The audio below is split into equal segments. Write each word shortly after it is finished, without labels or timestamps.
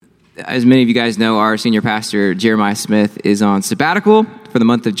As many of you guys know, our senior pastor, Jeremiah Smith, is on sabbatical for the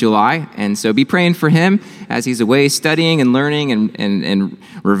month of July. And so be praying for him as he's away studying and learning and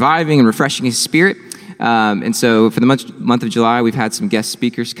reviving and refreshing his spirit. And so for the month of July, we've had some guest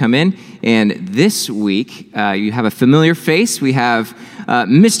speakers come in. And this week, you have a familiar face. We have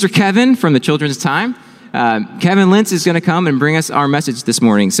Mr. Kevin from the Children's Time. Kevin Lentz is going to come and bring us our message this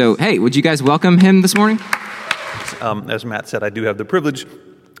morning. So, hey, would you guys welcome him this morning? As Matt said, I do have the privilege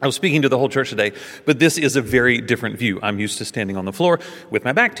of speaking to the whole church today, but this is a very different view. I'm used to standing on the floor with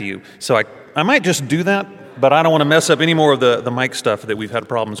my back to you. So I might just do that, but I don't want to mess up any more of the mic stuff that we've had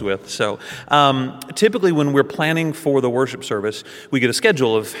problems with. So typically when we're planning for the worship service, we get a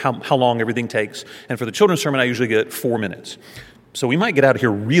schedule of how long everything takes. And for the children's sermon, I usually get 4 minutes. So we might get out of here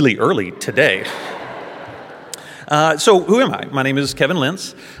really early today. So who am I? My name is Kevin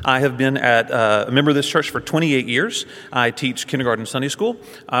Lentz. I have been a member of this church for 28 years. I teach kindergarten Sunday school.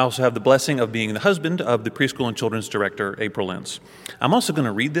 I also have the blessing of being the husband of the preschool and children's director, April Lentz. I'm also going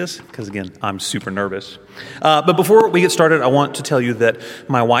to read this because, again, I'm super nervous. But before we get started, I want to tell you that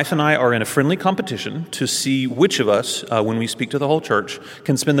my wife and I are in a friendly competition to see which of us, when we speak to the whole church,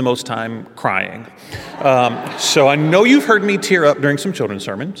 can spend the most time crying. So I know you've heard me tear up during some children's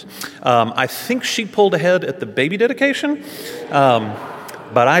sermons. I think she pulled ahead at the baby dedication,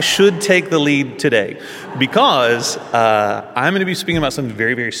 but I should take the lead today because I'm going to be speaking about something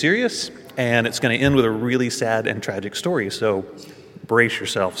very, very serious, and it's going to end with a really sad and tragic story, so brace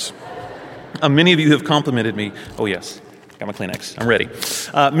yourselves. Many of you have complimented me. Oh, yes. Got my Kleenex. I'm ready.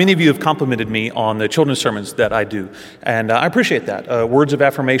 Many of you have complimented me on the children's sermons that I do, and I appreciate that. Words of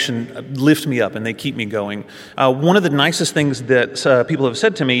affirmation lift me up, and they keep me going. One of the nicest things that people have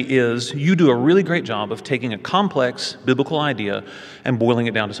said to me is, you do a really great job of taking a complex biblical idea and boiling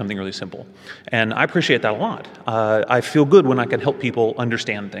it down to something really simple. And I appreciate that a lot. I feel good when I can help people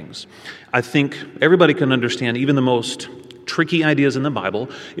understand things. I think everybody can understand even the most tricky ideas in the Bible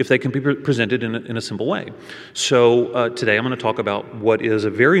if they can be presented in a simple way. So today I'm going to talk about what is a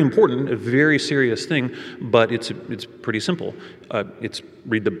very important, a very serious thing, but it's pretty simple. It's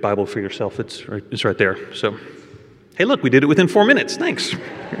read the Bible for yourself. It's right there. So, hey, look, we did it within 4 minutes. Thanks.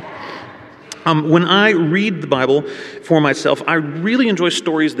 When I read the Bible for myself, I really enjoy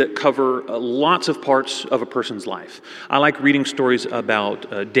stories that cover lots of parts of a person's life. I like reading stories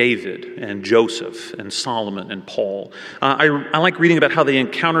about David and Joseph and Solomon and Paul. I like reading about how they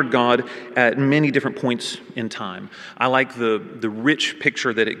encountered God at many different points in time. I like the rich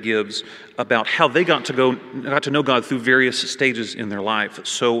picture that it gives about how they got to know God through various stages in their life.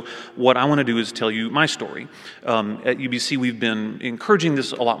 So what I want to do is tell you my story. At UBC, we've been encouraging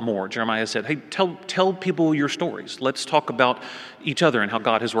this a lot more. Jeremiah said, hey, tell people your stories. Let's talk about each other and how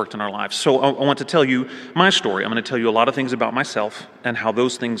God has worked in our lives. So I want to tell you my story. I'm going to tell you a lot of things about myself and how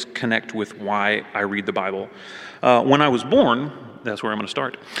those things connect with why I read the Bible. When I was born, that's where I'm going to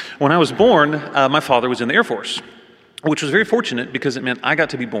start. When I was born, my father was in the Air Force, which was very fortunate because it meant I got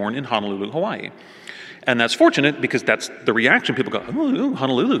to be born in Honolulu, Hawaii. And that's fortunate because that's the reaction. People go, oh,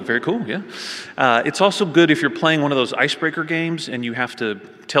 Honolulu, very cool, yeah. It's also good if you're playing one of those icebreaker games and you have to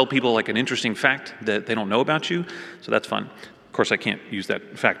tell people like an interesting fact that they don't know about you. So that's fun. Of course, I can't use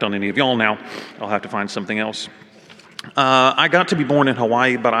that fact on any of y'all now. I'll have to find something else. I got to be born in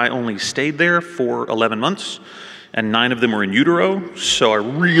Hawaii, but I only stayed there for 11 months, and 9 of them were in utero, so I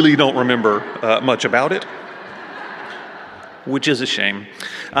really don't remember much about it, which is a shame.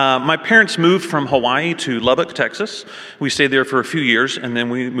 My parents moved from Hawaii to Lubbock, Texas. We stayed there for a few years, and then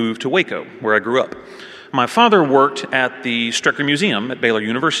we moved to Waco, where I grew up. My father worked at the Strecker Museum at Baylor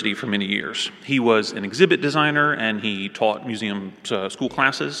University for many years. He was an exhibit designer, and he taught museum school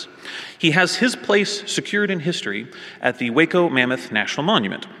classes. He has his place secured in history at the Waco Mammoth National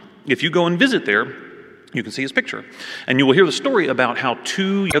Monument. If you go and visit there, you can see his picture. And you will hear the story about how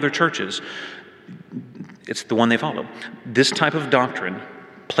 2 other churches, it's the one they follow, this type of doctrine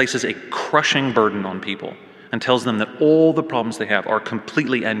places a crushing burden on people and tells them that all the problems they have are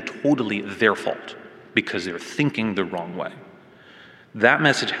completely and totally their fault because they're thinking the wrong way. That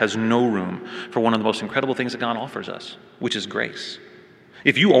message has no room for one of the most incredible things that God offers us, which is grace.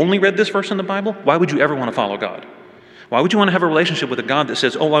 If you only read this verse in the Bible, why would you ever want to follow God? Why would you want to have a relationship with a God that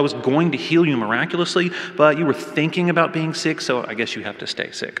says, oh, I was going to heal you miraculously, but you were thinking about being sick, so I guess you have to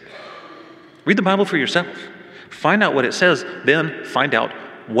stay sick? Read the Bible for yourself. Find out what it says, then find out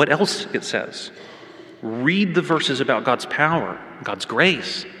what else it says. Read the verses about God's power, God's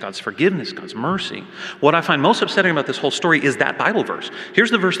grace, God's forgiveness, God's mercy. What I find most upsetting about this whole story is that Bible verse.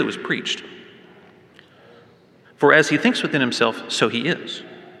 Here's the verse that was preached. For as he thinks within himself, so he is.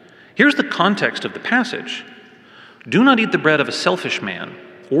 Here's the context of the passage. Do not eat the bread of a selfish man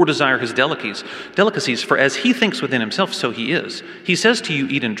or desire his delicacies, for as he thinks within himself, so he is. He says to you,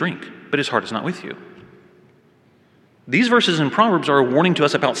 eat and drink, but his heart is not with you. These verses in Proverbs are a warning to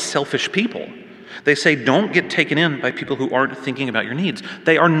us about selfish people. They say, don't get taken in by people who aren't thinking about your needs.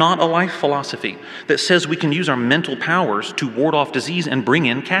 They are not a life philosophy that says we can use our mental powers to ward off disease and bring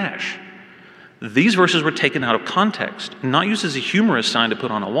in cash. These verses were taken out of context, not used as a humorous sign to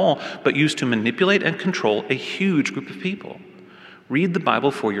put on a wall, but used to manipulate and control a huge group of people. Read the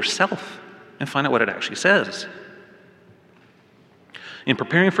Bible for yourself and find out what it actually says. In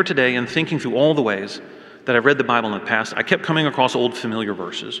preparing for today and thinking through all the ways that I've read the Bible in the past, I kept coming across old familiar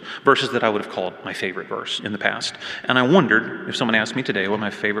verses that I would have called my favorite verse in the past. And I wondered if someone asked me today what my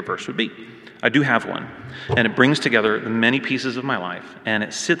favorite verse would be. I do have one, and it brings together the many pieces of my life, and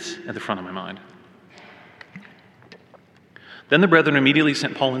it sits at the front of my mind. Then the brethren immediately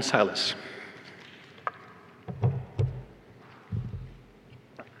sent Paul and Silas.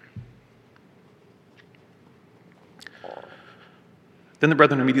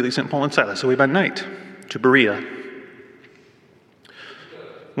 Away by night to Berea.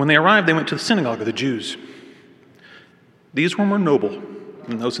 When they arrived, they went to the synagogue of the Jews. These were more noble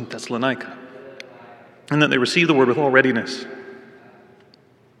than those in Thessalonica, and that they received the word with all readiness,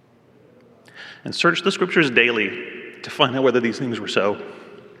 and searched the scriptures daily to find out whether these things were so.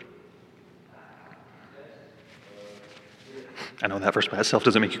 I know that verse by itself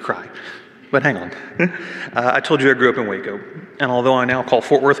doesn't make you cry, but hang on. I told you I grew up in Waco, and although I now call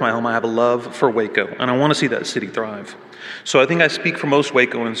Fort Worth my home, I have a love for Waco, and I want to see that city thrive. So I think I speak for most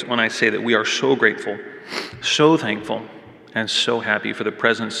Wacoans when I say that we are so grateful, so thankful, and so happy for the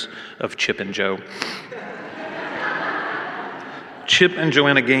presence of Chip and Joe. Chip and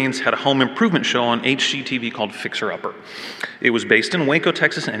Joanna Gaines had a home improvement show on HGTV called Fixer Upper. It was based in Waco,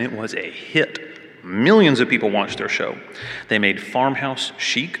 Texas, and it was a hit. Millions of people watched their show. They made farmhouse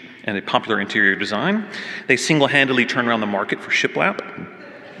chic and a popular interior design. They single-handedly turned around the market for shiplap.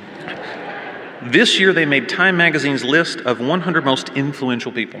 This year, they made Time Magazine's list of 100 most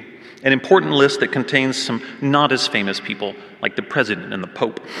influential people, an important list that contains some not as famous people, like the president and the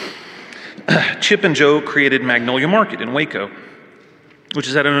Pope. Chip and Joe created Magnolia Market in Waco, which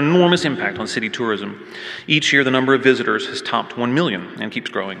has had an enormous impact on city tourism. Each year, the number of visitors has topped 1 million and keeps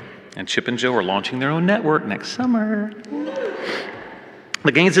growing. And Chip and Joe are launching their own network next summer.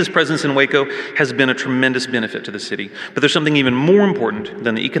 The Gaines' presence in Waco has been a tremendous benefit to the city, but there's something even more important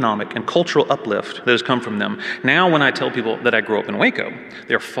than the economic and cultural uplift that has come from them. Now, when I tell people that I grew up in Waco,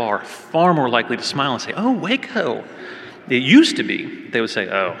 they're far, far more likely to smile and say, "Oh, Waco." It used to be, they would say,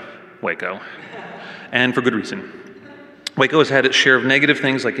 "Oh, Waco." And for good reason. Waco has had its share of negative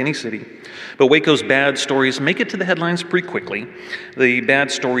things like any city, but Waco's bad stories make it to the headlines pretty quickly. The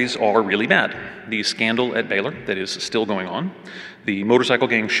bad stories are really bad. The scandal at Baylor that is still going on, the motorcycle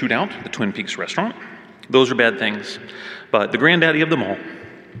gang shootout at the Twin Peaks restaurant, those are bad things. But the granddaddy of them all,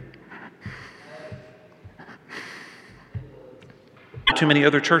 too many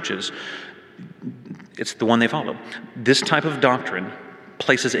other churches, it's the one they follow. This type of doctrine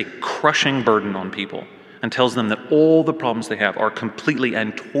places a crushing burden on people and tells them that all the problems they have are completely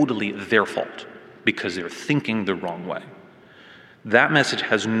and totally their fault because they're thinking the wrong way. That message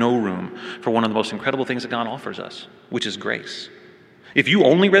has no room for one of the most incredible things that God offers us, which is grace. If you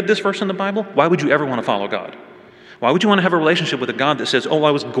only read this verse in the Bible, why would you ever want to follow God? Why would you want to have a relationship with a God that says, "Oh, I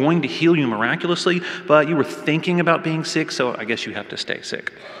was going to heal you miraculously, but you were thinking about being sick, so I guess you have to stay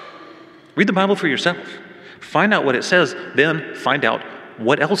sick"? Read the Bible for yourself. Find out what it says, then find out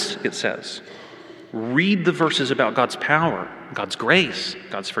what else it says. Read the verses about God's power, God's grace,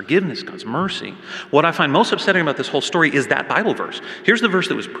 God's forgiveness, God's mercy. What I find most upsetting about this whole story is that Bible verse. Here's the verse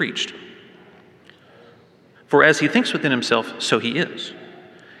that was preached. For as he thinks within himself, so he is.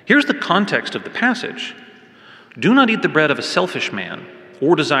 Here's the context of the passage. Do not eat the bread of a selfish man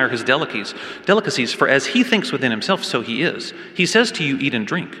or desire his delicacies, for as he thinks within himself, so he is. He says to you, eat and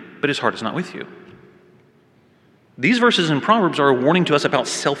drink, but his heart is not with you. These verses in Proverbs are a warning to us about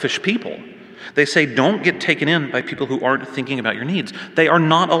selfish people. They say, don't get taken in by people who aren't thinking about your needs. They are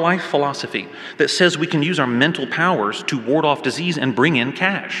not a life philosophy that says we can use our mental powers to ward off disease and bring in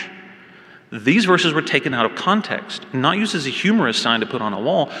cash. These verses were taken out of context, not used as a humorous sign to put on a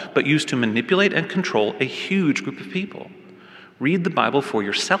wall, but used to manipulate and control a huge group of people. Read the Bible for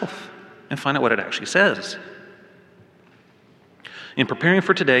yourself and find out what it actually says. In preparing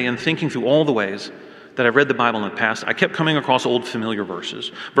for today and thinking through all the ways that I've read the Bible in the past, I kept coming across old familiar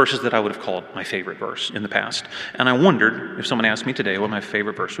verses that I would have called my favorite verse in the past. And I wondered if someone asked me today what my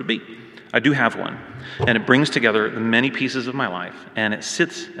favorite verse would be. I do have one, and it brings together the many pieces of my life, and it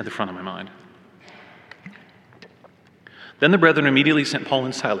sits at the front of my mind. Then the brethren immediately sent Paul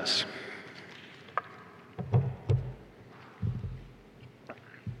and Silas.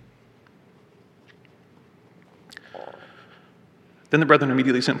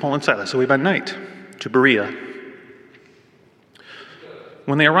 Away by night to Berea.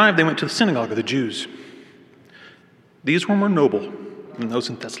 When they arrived, they went to the synagogue of the Jews. These were more noble than those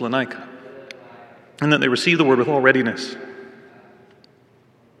in Thessalonica, and that they received the word with all readiness,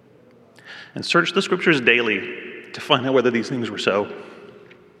 and searched the scriptures daily to find out whether these things were so.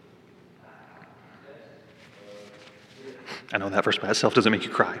 I know that verse by itself doesn't make you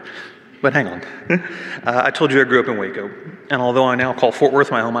cry, but hang on. I told you I grew up in Waco, and although I now call Fort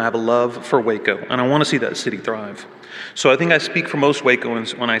Worth my home, I have a love for Waco, and I want to see that city thrive. So I think I speak for most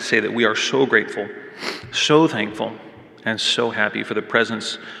Wacoans when I say that we are so grateful, so thankful, and so happy for the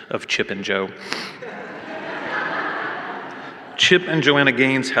presence of Chip and Joe. Chip and Joanna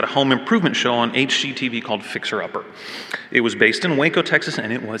Gaines had a home improvement show on HGTV called Fixer Upper. It was based in Waco, Texas,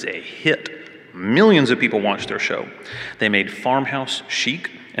 and it was a hit. Millions of people watched their show. They made farmhouse chic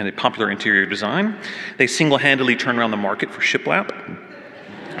and a popular interior design. They single-handedly turned around the market for shiplap.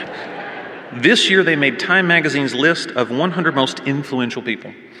 This year, they made Time Magazine's list of 100 most influential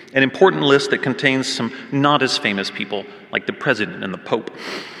people, an important list that contains some not as famous people, like the president and the Pope.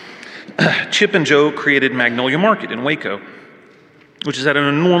 Chip and Joe created Magnolia Market in Waco, which has had an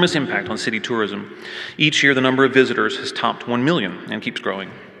enormous impact on city tourism. Each year, the number of visitors has topped 1 million and keeps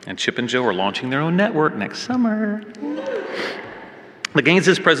growing. And Chip and Joe are launching their own network next summer. The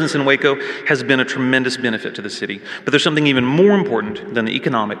Gaines' presence in Waco has been a tremendous benefit to the city, but there's something even more important than the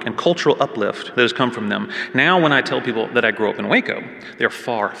economic and cultural uplift that has come from them. Now, when I tell people that I grew up in Waco, they're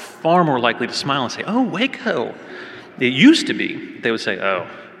far, far more likely to smile and say, "Oh, Waco." It used to be, they would say, "Oh,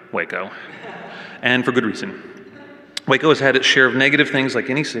 Waco." And for good reason. Waco has had its share of negative things like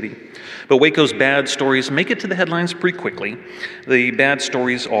any city, but Waco's bad stories make it to the headlines pretty quickly. The bad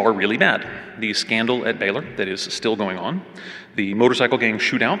stories are really bad. The scandal at Baylor that is still going on, the motorcycle gang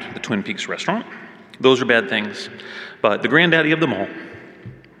shootout at the Twin Peaks restaurant, those are bad things. But the granddaddy of them all,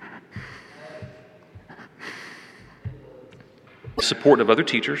 the support of other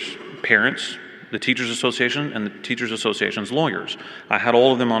teachers, parents, the Teachers Association, and the Teachers Association's lawyers. I had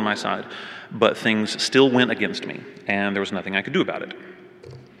all of them on my side, but things still went against me, and there was nothing I could do about it.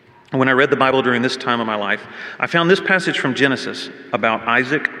 When I read the Bible during this time of my life, I found this passage from Genesis about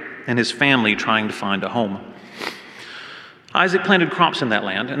Isaac and his family trying to find a home. Isaac planted crops in that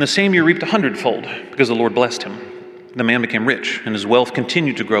land, and the same year reaped 100-fold because the Lord blessed him. The man became rich, and his wealth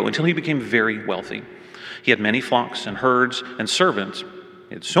continued to grow until he became very wealthy. He had many flocks and herds and servants.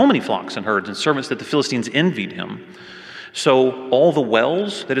 He had so many flocks and herds and servants that the Philistines envied him. So all the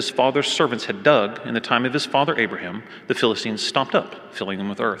wells that his father's servants had dug in the time of his father Abraham, the Philistines stopped up, filling them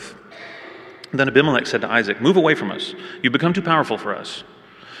with earth. Then Abimelech said to Isaac, "Move away from us. You've become too powerful for us."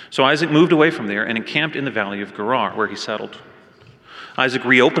 So Isaac moved away from there and encamped in the valley of Gerar, where he settled. Isaac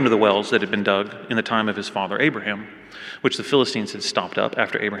reopened the wells that had been dug in the time of his father Abraham, which the Philistines had stopped up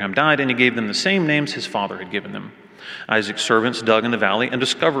after Abraham died, and he gave them the same names his father had given them. Isaac's servants dug in the valley and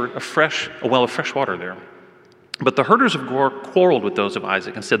discovered a well of fresh water there. But the herders of Gerar quarreled with those of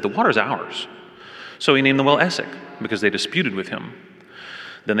Isaac and said, "The water's ours." So he named the well Esek, because they disputed with him.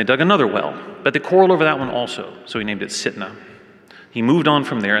 Then they dug another well, but they quarreled over that one also, so he named it Sitnah. He moved on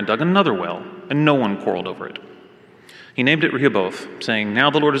from there and dug another well, and no one quarreled over it. He named it Rehoboth, saying,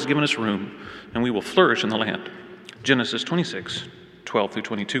 "Now the Lord has given us room, and we will flourish in the land." Genesis 26, 12 through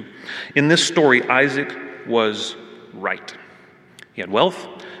 22. In this story, Isaac was right. He had wealth,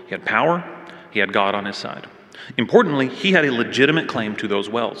 he had power, he had God on his side. Importantly, he had a legitimate claim to those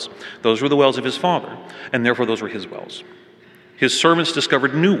wells. Those were the wells of his father, and therefore those were his wells. His servants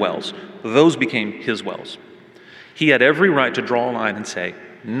discovered new wells. Those became his wells. He had every right to draw a line and say,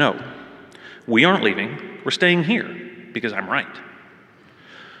 "No, we aren't leaving. We're staying here because I'm right."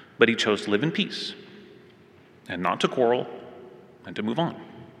 But he chose to live in peace and not to quarrel and to move on.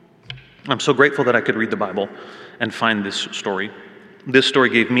 I'm so grateful that I could read the Bible and find this story. This story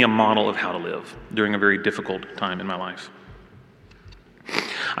gave me a model of how to live during a very difficult time in my life.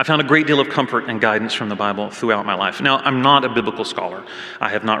 I found a great deal of comfort and guidance from the Bible throughout my life. Now, I'm not a biblical scholar. I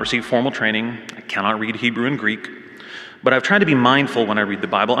have not received formal training. I cannot read Hebrew and Greek. But I've tried to be mindful when I read the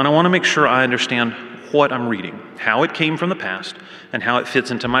Bible, and I want to make sure I understand what I'm reading, how it came from the past, and how it fits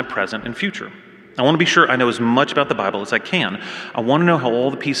into my present and future. I want to be sure I know as much about the Bible as I can. I want to know how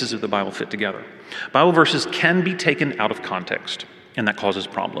all the pieces of the Bible fit together. Bible verses can be taken out of context, and that causes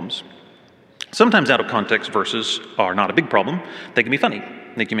problems. Sometimes out of context verses are not a big problem. They can be funny.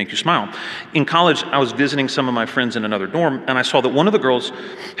 They can make you smile. In college, I was visiting some of my friends in another dorm, and I saw that one of the girls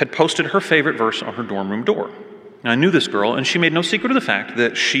had posted her favorite verse on her dorm room door. I knew this girl, and she made no secret of the fact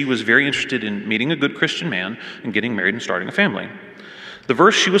that she was very interested in meeting a good Christian man and getting married and starting a family. The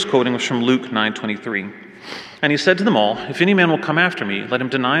verse she was quoting was from Luke 9:23. And he said to them all, "If any man will come after me, let him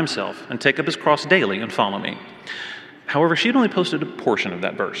deny himself and take up his cross daily and follow me." However, she had only posted a portion of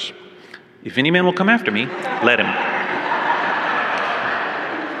that verse. If any man will come after me, let him.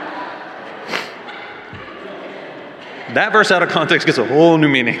 That verse out of context gets a whole new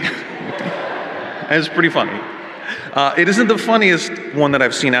meaning. It's pretty funny. It isn't the funniest one that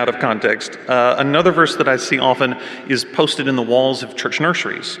I've seen out of context. Another verse that I see often is posted in the walls of church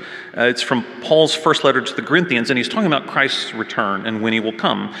nurseries. It's from Paul's first letter to the Corinthians, and he's talking about Christ's return and when he will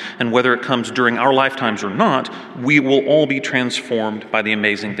come. And whether it comes during our lifetimes or not, we will all be transformed by the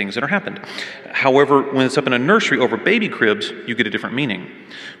amazing things that are happened. However, when it's up in a nursery over baby cribs, you get a different meaning.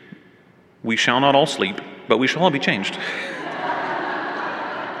 We shall not all sleep, but we shall all be changed.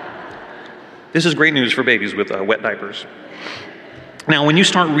 This is great news for babies with wet diapers. Now, when you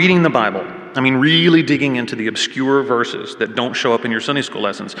start reading the Bible, really digging into the obscure verses that don't show up in your Sunday school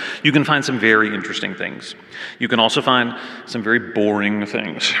lessons, you can find some very interesting things. You can also find some very boring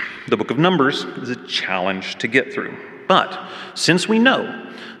things. The book of Numbers is a challenge to get through. But since we know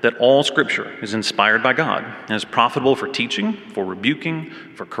that all Scripture is inspired by God and is profitable for teaching, for rebuking,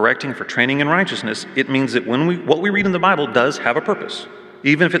 for correcting, for training in righteousness, it means that what we read in the Bible does have a purpose,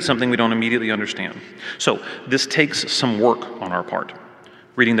 even if it's something we don't immediately understand. So this takes some work on our part.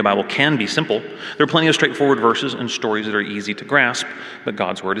 Reading the Bible can be simple. There are plenty of straightforward verses and stories that are easy to grasp, but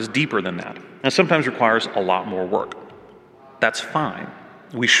God's Word is deeper than that, and sometimes requires a lot more work. That's fine.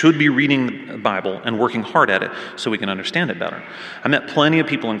 We should be reading the Bible and working hard at it so we can understand it better. I met plenty of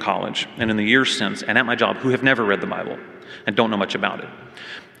people in college and in the years since and at my job who have never read the Bible and don't know much about it.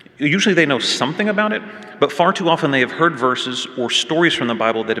 Usually they know something about it, but far too often they have heard verses or stories from the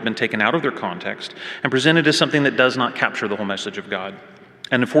Bible that have been taken out of their context and presented as something that does not capture the whole message of God.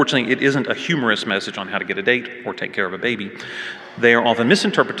 And unfortunately, it isn't a humorous message on how to get a date or take care of a baby. They are often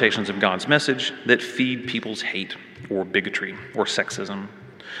misinterpretations of God's message that feed people's hate or bigotry or sexism.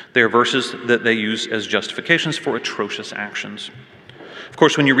 They are verses that they use as justifications for atrocious actions. Of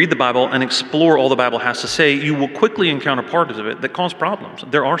course, when you read the Bible and explore all the Bible has to say, you will quickly encounter parts of it that cause problems.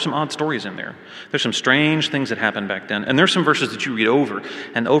 There are some odd stories in there. There's some strange things that happened back then. And there's some verses that you read over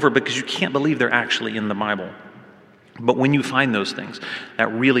and over because you can't believe they're actually in the Bible. But when you find those things,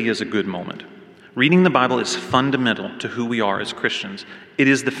 that really is a good moment. Reading the Bible is fundamental to who we are as Christians. It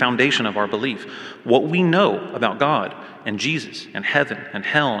is the foundation of our belief. What we know about God and Jesus and heaven and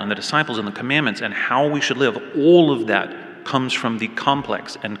hell and the disciples and the commandments and how we should live, all of that comes from the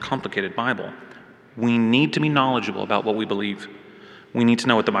complex and complicated Bible. We need to be knowledgeable about what we believe. We need to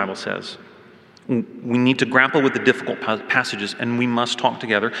know what the Bible says. We need to grapple with the difficult passages, and we must talk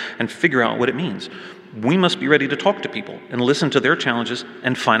together and figure out what it means. We must be ready to talk to people and listen to their challenges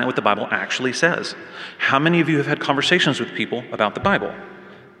and find out what the Bible actually says. How many of you have had conversations with people about the Bible?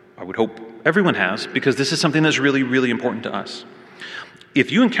 I would hope everyone has, because this is something that's really, really important to us. If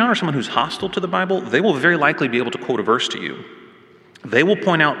you encounter someone who's hostile to the Bible, they will very likely be able to quote a verse to you. They will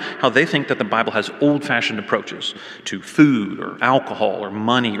point out how they think that the Bible has old-fashioned approaches to food or alcohol or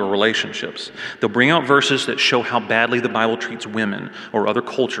money or relationships. They'll bring out verses that show how badly the Bible treats women or other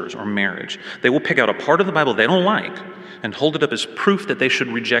cultures or marriage. They will pick out a part of the Bible they don't like and hold it up as proof that they should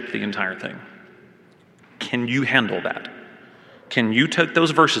reject the entire thing. Can you handle that? Can you take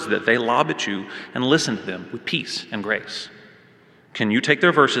those verses that they lob at you and listen to them with peace and grace? Can you take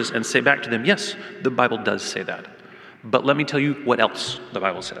their verses and say back to them, yes, the Bible does say that. But let me tell you what else the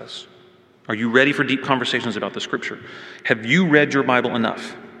Bible says. Are you ready for deep conversations about the Scripture? Have you read your Bible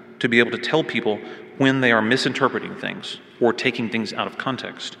enough to be able to tell people when they are misinterpreting things or taking things out of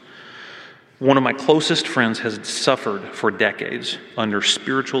context? One of my closest friends has suffered for decades under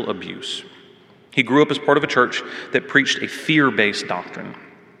spiritual abuse. He grew up as part of a church that preached a fear-based doctrine.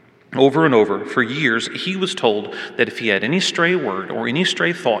 Over and over, for years, he was told that if he had any stray word or any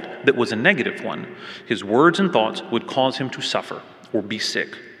stray thought that was a negative one, his words and thoughts would cause him to suffer or be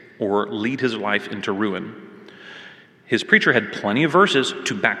sick or lead his life into ruin. His preacher had plenty of verses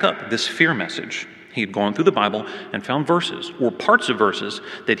to back up this fear message. He had gone through the Bible and found verses or parts of verses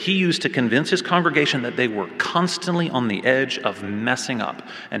that he used to convince his congregation that they were constantly on the edge of messing up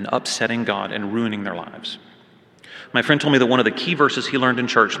and upsetting God and ruining their lives. My friend told me that one of the key verses he learned in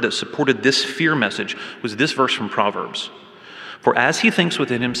church that supported this fear message was this verse from Proverbs. For as he thinks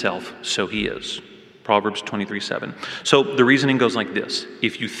within himself, so he is. Proverbs 23:7. So the reasoning goes like this.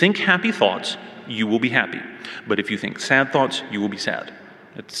 If you think happy thoughts, you will be happy. But if you think sad thoughts, you will be sad.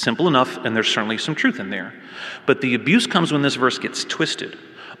 It's simple enough, and there's certainly some truth in there. But the abuse comes when this verse gets twisted.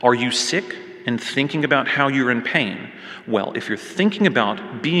 Are you sick and thinking about how you're in pain. Well, if you're thinking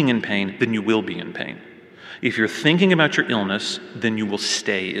about being in pain, then you will be in pain. If you're thinking about your illness, then you will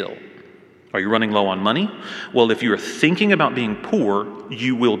stay ill. Are you running low on money? Well, if you're thinking about being poor,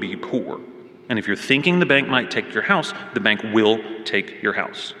 you will be poor. And if you're thinking the bank might take your house, the bank will take your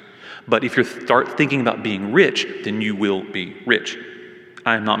house. But if you start thinking about being rich, then you will be rich.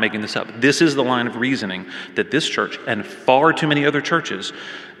 I am not making this up. This is the line of reasoning that this church and far too many other churches,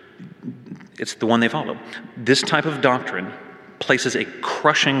 it's the one they follow. This type of doctrine places a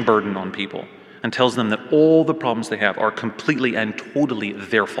crushing burden on people and tells them that all the problems they have are completely and totally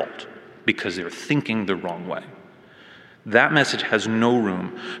their fault because they're thinking the wrong way. That message has no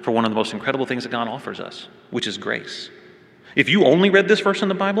room for one of the most incredible things that God offers us, which is grace. If you only read this verse in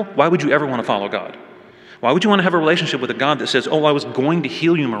the Bible, why would you ever want to follow God? Why would you want to have a relationship with a God that says, oh, I was going to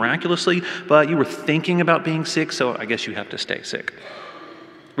heal you miraculously, but you were thinking about being sick, so I guess you have to stay sick?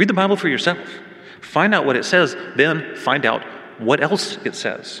 Read the Bible for yourself. Find out what it says, then find out what else it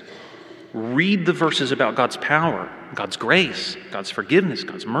says. Read the verses about God's power, God's grace, God's forgiveness,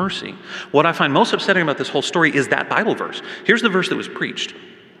 God's mercy. What I find most upsetting about this whole story is that Bible verse. Here's the verse that was preached.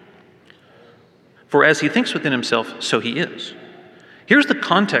 For as he thinks within himself, so he is. Here's the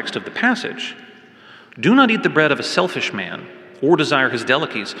context of the passage. Do not eat the bread of a selfish man or desire his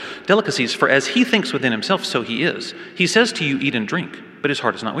delicacies, for as he thinks within himself, so he is. He says to you, eat and drink, but his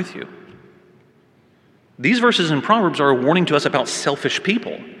heart is not with you. These verses in Proverbs are a warning to us about selfish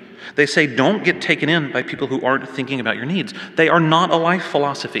people. They say, don't get taken in by people who aren't thinking about your needs. They are not a life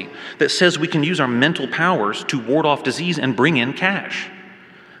philosophy that says we can use our mental powers to ward off disease and bring in cash.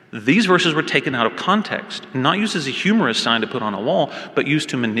 These verses were taken out of context, not used as a humorous sign to put on a wall, but used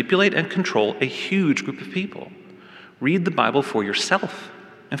to manipulate and control a huge group of people. Read the Bible for yourself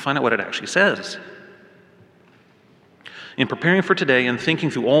and find out what it actually says. In preparing for today and thinking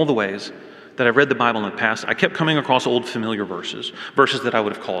through all the ways that I've read the Bible in the past, I kept coming across old familiar verses that I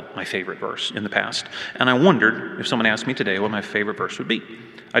would have called my favorite verse in the past. And I wondered if someone asked me today what my favorite verse would be.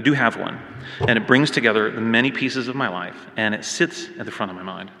 I do have one, and it brings together the many pieces of my life, and it sits at the front of my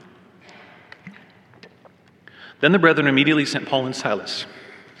mind. Then the brethren immediately sent Paul and Silas.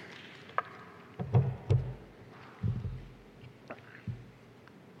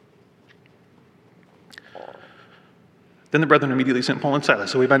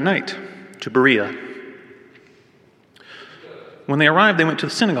 Away by night to Berea. When they arrived, they went to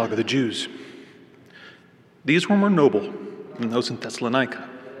the synagogue of the Jews. These were more noble than those in Thessalonica,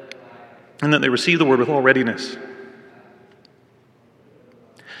 and that they received the word with all readiness,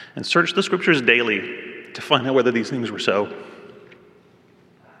 and searched the scriptures daily to find out whether these things were so.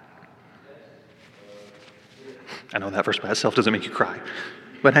 I know that verse by itself doesn't make you cry,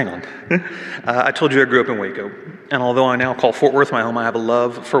 but hang on. I told you I grew up in Waco, and although I now call Fort Worth my home, I have a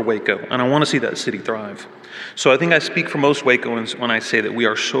love for Waco, and I want to see that city thrive. So I think I speak for most Wacoans when I say that we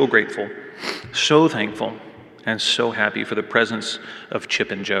are so grateful, so thankful, and so happy for the presence of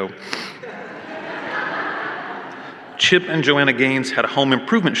Chip and Joe. Chip and Joanna Gaines had a home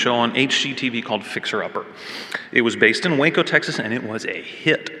improvement show on HGTV called Fixer Upper. It was based in Waco, Texas, and it was a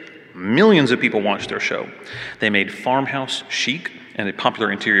hit. Millions of people watched their show. They made farmhouse chic and a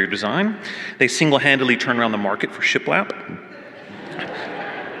popular interior design. They single-handedly turned around the market for shiplap.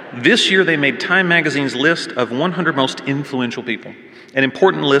 This year, they made Time Magazine's list of 100 most influential people, an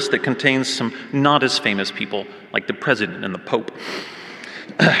important list that contains some not as famous people, like the president and the Pope.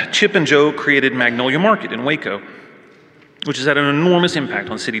 Chip and Joe created Magnolia Market in Waco, which has had an enormous impact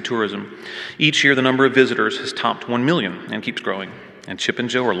on city tourism. Each year, the number of visitors has topped 1 million and keeps growing. And Chip and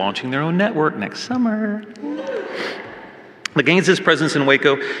Joe are launching their own network next summer. The Gaines' presence in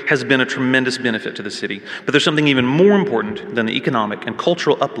Waco has been a tremendous benefit to the city, but there's something even more important than the economic and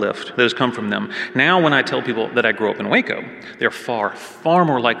cultural uplift that has come from them. Now, when I tell people that I grew up in Waco, they're far, far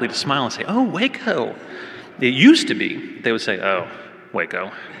more likely to smile and say, "Oh, Waco." It used to be, they would say, "Oh,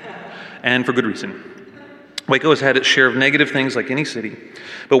 Waco." And for good reason. Waco has had its share of negative things like any city,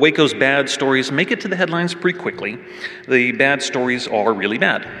 but Waco's bad stories make it to the headlines pretty quickly. The bad stories are really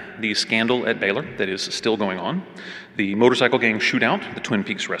bad. The scandal at Baylor that is still going on, the motorcycle gang shootout at the Twin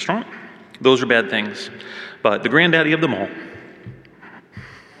Peaks restaurant, those are bad things. But the granddaddy of them all,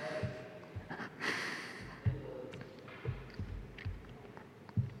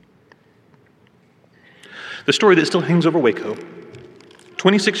 the story that still hangs over Waco,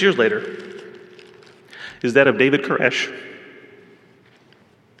 26 years later, is that of David Koresh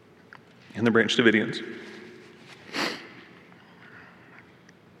and the Branch Davidians.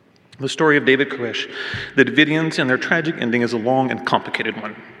 The story of David Koresh, the Davidians, and their tragic ending is a long and complicated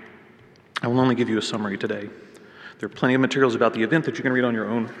one. I will only give you a summary today. There are plenty of materials about the event that you can read on your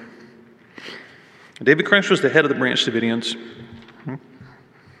own. David Koresh was the head of the Branch Davidians,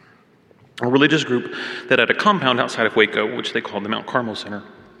 a religious group that had a compound outside of Waco, which they called the Mount Carmel Center.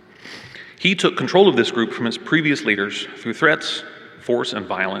 He took control of this group from its previous leaders through threats, force, and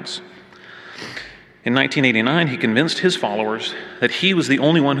violence. In 1989, he convinced his followers that he was the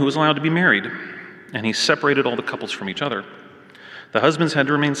only one who was allowed to be married, and he separated all the couples from each other. The husbands had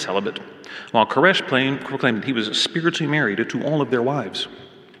to remain celibate, while Koresh proclaimed that he was spiritually married to all of their wives.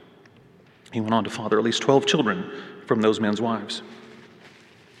 He went on to father at least 12 children from those men's wives.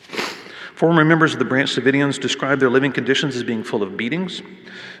 Former members of the Branch Davidians described their living conditions as being full of beatings,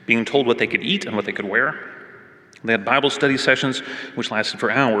 being told what they could eat and what they could wear. They had Bible study sessions which lasted for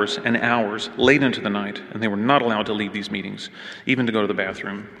hours and hours, late into the night, and they were not allowed to leave these meetings, even to go to the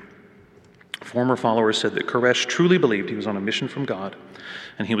bathroom. Former followers said that Koresh truly believed he was on a mission from God,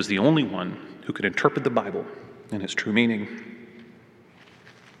 and he was the only one who could interpret the Bible in its true meaning.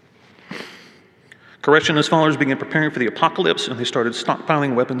 Koresh and his followers began preparing for the apocalypse, and they started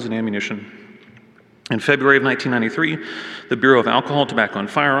stockpiling weapons and ammunition. In February of 1993, the Bureau of Alcohol, Tobacco, and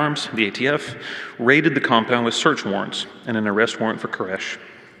Firearms, the ATF, raided the compound with search warrants and an arrest warrant for Koresh.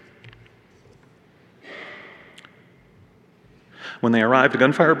 When they arrived, a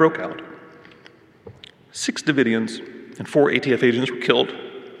gunfire broke out. 6 Davidians and 4 ATF agents were killed.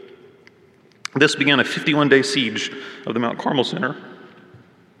 This began a 51-day siege of the Mount Carmel Center,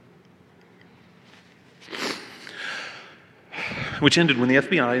 which ended when the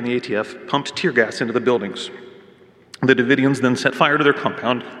FBI and the ATF pumped tear gas into the buildings. The Davidians then set fire to their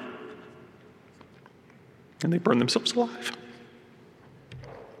compound, and they burned themselves alive.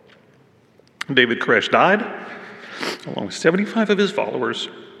 David Koresh died, along with 75 of his followers,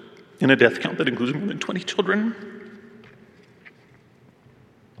 in a death count that includes more than 20 children.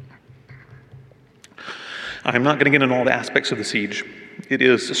 I'm not going to get into all the aspects of the siege. It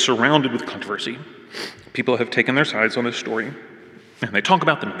is surrounded with controversy. People have taken their sides on this story, and they talk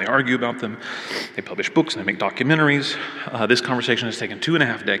about them, and they argue about them. They publish books, and they make documentaries. This conversation has taken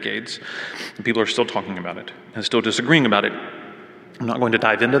 2.5 decades, and people are still talking about it and still disagreeing about it. I'm not going to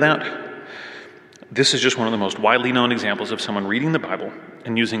dive into that. This is just one of the most widely known examples of someone reading the Bible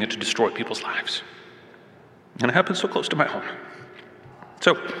and using it to destroy people's lives. And it happens so close to my home.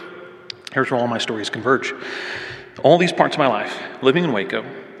 So, here's where all my stories converge. All these parts of my life, living in Waco,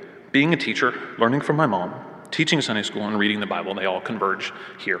 being a teacher, learning from my mom, teaching Sunday school, and reading the Bible, they all converge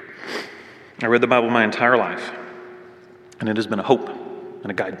here. I read the Bible my entire life, and it has been a hope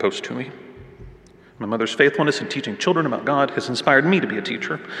and a guidepost to me. My mother's faithfulness in teaching children about God has inspired me to be a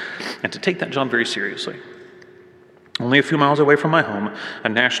teacher and to take that job very seriously. Only a few miles away from my home, a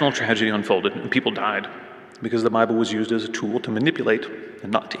national tragedy unfolded and people died because the Bible was used as a tool to manipulate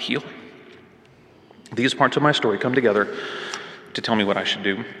and not to heal. These parts of my story come together to tell me what I should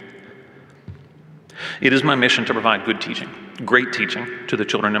do. It is my mission to provide good teaching, great teaching, to the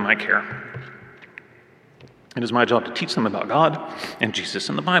children in my care. It is my job to teach them about God and Jesus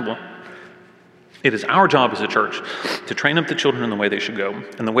and the Bible. It is our job as a church to train up the children in the way they should go,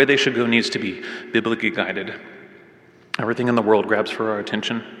 and the way they should go needs to be biblically guided. Everything in the world grabs for our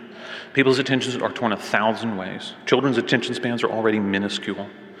attention. People's attentions are torn 1,000 ways. Children's attention spans are already minuscule.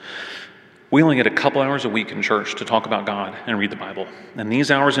 We only get a couple hours a week in church to talk about God and read the Bible. And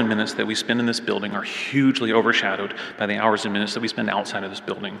these hours and minutes that we spend in this building are hugely overshadowed by the hours and minutes that we spend outside of this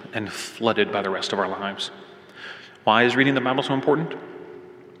building and flooded by the rest of our lives. Why is reading the Bible so important?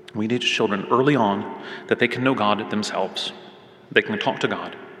 We teach children early on that they can know God themselves. They can talk to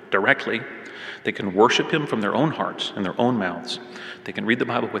God directly. They can worship Him from their own hearts and their own mouths. They can read the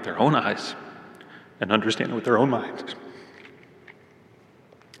Bible with their own eyes and understand it with their own minds.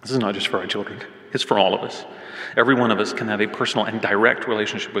 This is not just for our children. It's for all of us. Every one of us can have a personal and direct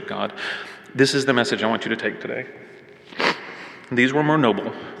relationship with God. This is the message I want you to take today. These were more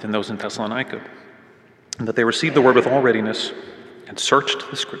noble than those in Thessalonica, and that they received the word with all readiness and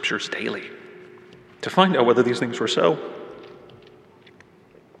searched the scriptures daily to find out whether these things were so.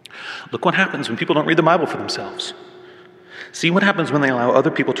 Look what happens when people don't read the Bible for themselves. See what happens when they allow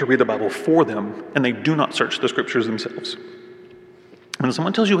other people to read the Bible for them and they do not search the scriptures themselves. When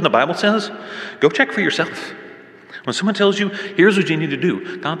someone tells you what the Bible says, go check for yourself. When someone tells you, here's what you need to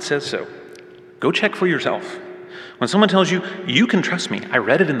do, God says so, go check for yourself. When someone tells you, you can trust me, I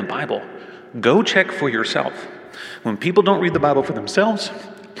read it in the Bible, go check for yourself. When people don't read the Bible for themselves,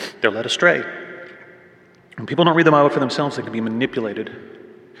 they're led astray. When people don't read the Bible for themselves, they can be manipulated.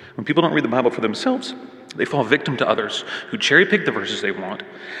 When people don't read the Bible for themselves, they fall victim to others who cherry pick the verses they want,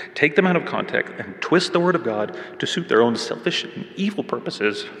 take them out of context, and twist the word of God to suit their own selfish and evil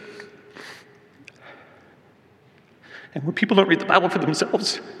purposes. And when people don't read the Bible for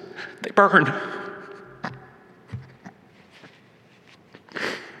themselves, they burn.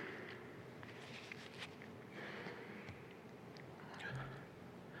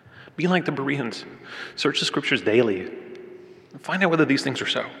 Be like the Bereans. Search the scriptures daily. Find out whether these things are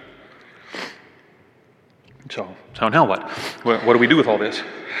so. So now what? What do we do with all this?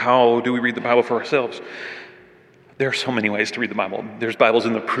 How do we read the Bible for ourselves? There are so many ways to read the Bible. There's Bibles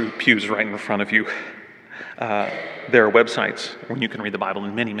in the pews right in front of you. There are websites where you can read the Bible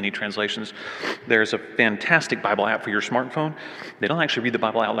in many, many translations. There's a fantastic Bible app for your smartphone. They don't actually read the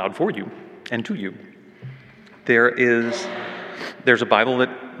Bible out loud for you and to you. There's a Bible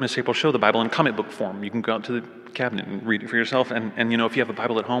that Miss April showed, the Bible in comic book form. You can go out to the cabinet and read it for yourself. And if you have a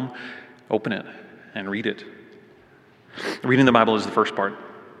Bible at home, open it and read it. Reading the Bible is the first part.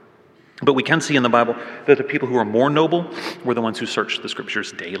 But we can see in the Bible that the people who are more noble were the ones who searched the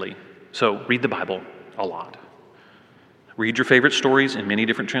scriptures daily. So read the Bible a lot. Read your favorite stories in many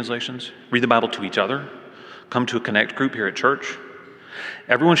different translations. Read the Bible to each other. Come to a Connect group here at church.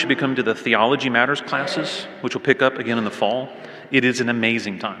 Everyone should be coming to the Theology Matters classes, which will pick up again in the fall. It is an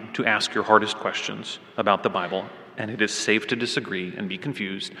amazing time to ask your hardest questions about the Bible, and it is safe to disagree and be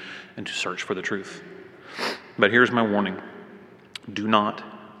confused and to search for the truth. But here's my warning. Do not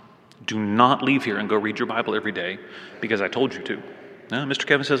leave here and go read your Bible every day because I told you to. No, Mr.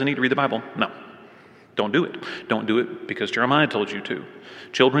 Kevin says I need to read the Bible. No, don't do it. Don't do it because Jeremiah told you to.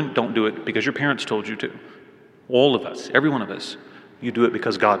 Children, don't do it because your parents told you to. All of us, every one of us, you do it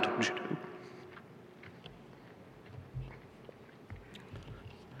because God told you to.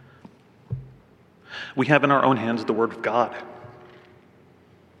 We have in our own hands the Word of God,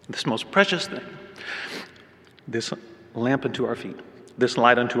 this most precious thing, this lamp unto our feet, this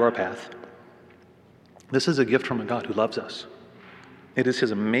light unto our path. This is a gift from a God who loves us. It is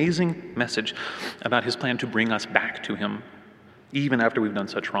his amazing message about his plan to bring us back to him, even after we've done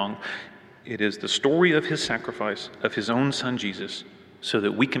such wrong. It is the story of his sacrifice of his own son, Jesus, so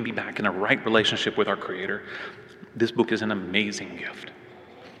that we can be back in a right relationship with our Creator. This book is an amazing gift.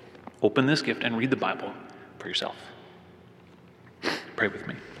 Open this gift and read the Bible for yourself. Pray with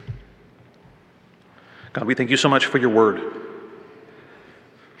me. God, we thank you so much for your word.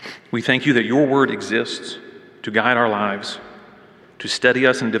 We thank you that your word exists to guide our lives, to steady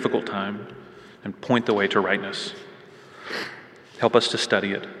us in difficult time, and point the way to rightness. Help us to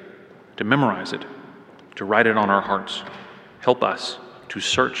study it, to memorize it, to write it on our hearts. Help us to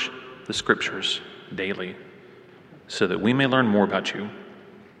search the scriptures daily so that we may learn more about you.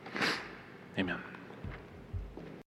 Amen.